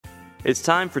It's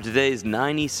time for today's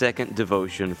 90-second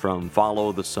devotion from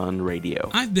Follow the Sun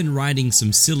Radio. I've been writing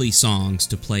some silly songs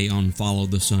to play on Follow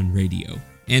the Sun Radio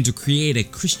and to create a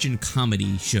Christian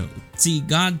comedy show. See,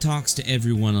 God talks to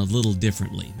everyone a little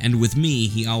differently, and with me,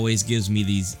 He always gives me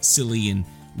these silly and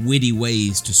witty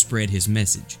ways to spread His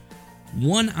message.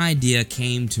 One idea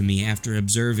came to me after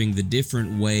observing the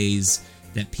different ways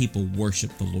that people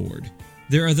worship the Lord.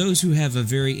 There are those who have a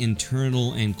very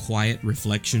internal and quiet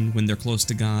reflection when they're close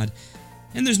to God,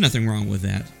 and there's nothing wrong with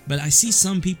that. But I see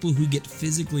some people who get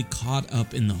physically caught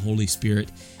up in the Holy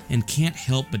Spirit and can't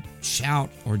help but shout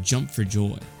or jump for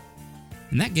joy.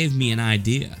 And that gave me an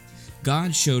idea.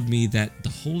 God showed me that the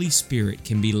Holy Spirit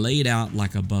can be laid out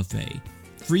like a buffet,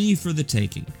 free for the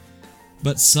taking.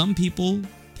 But some people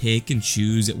pick and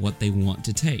choose at what they want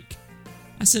to take.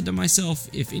 I said to myself,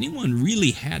 if anyone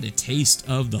really had a taste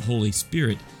of the Holy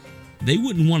Spirit, they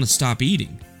wouldn't want to stop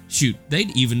eating. Shoot, they'd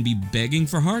even be begging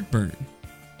for heartburn.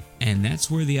 And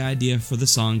that's where the idea for the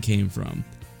song came from.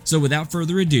 So without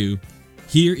further ado,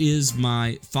 here is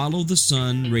my Follow the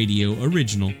Sun Radio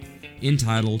original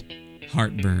entitled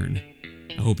Heartburn.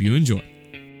 I hope you enjoy.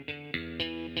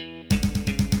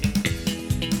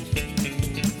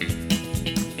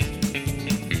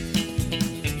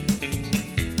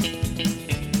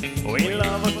 We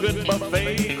love a good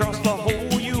buffet across the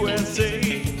whole USA.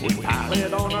 We pile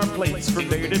it on our plates from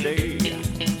day to day.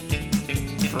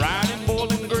 Fried and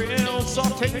boiled and grilled,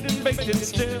 sauteed and baked and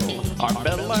still. Our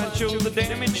belly line shows the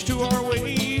damage to our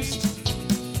waist.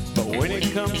 But when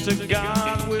it comes to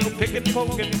God, we'll pick and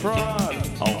poke and prod.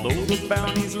 Although the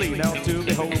bounty's laid out to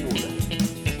behold.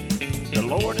 The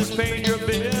Lord has paid your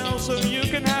bill so you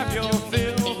can have your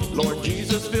fill. Lord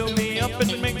Jesus, fill me up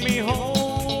and make me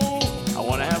whole. I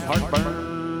want to have heartburn.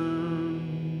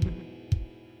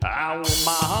 I want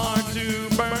my heart to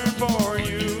burn for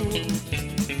you.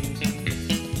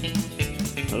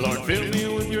 Lord, fill me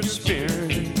with your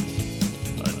spirit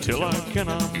until I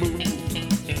cannot move.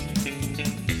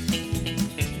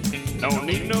 No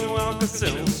need no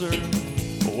Alka-Seltzer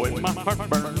when my heart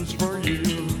burns for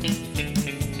you.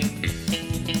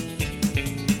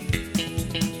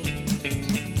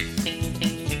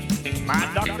 My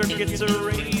doctor gets a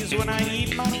raise when I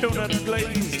eat my donuts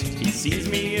glazed. He sees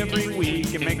me every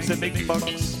week and makes a big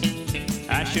bucks.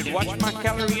 I should watch my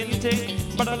calorie intake,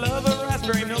 but I love a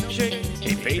raspberry milkshake.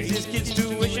 He pays his kids'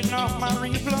 tuition off my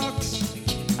reflux.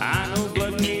 I know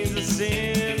blood needs a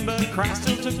sin, but Christ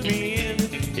still took me in.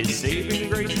 His saving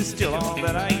grace is still all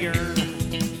that I yearn.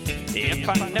 If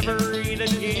I never eat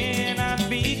again, I'd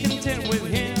be content with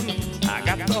Him. I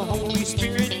got the Holy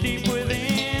Spirit deep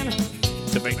within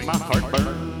to make my heart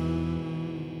burn.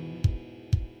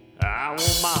 I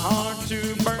want my heart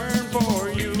to burn for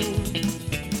you.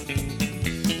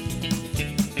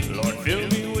 Lord, fill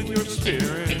me with your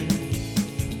spirit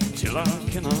till I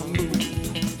cannot move.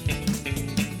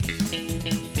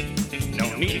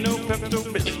 No need no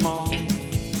Pepto-Bismol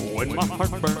when my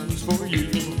heart burns for you.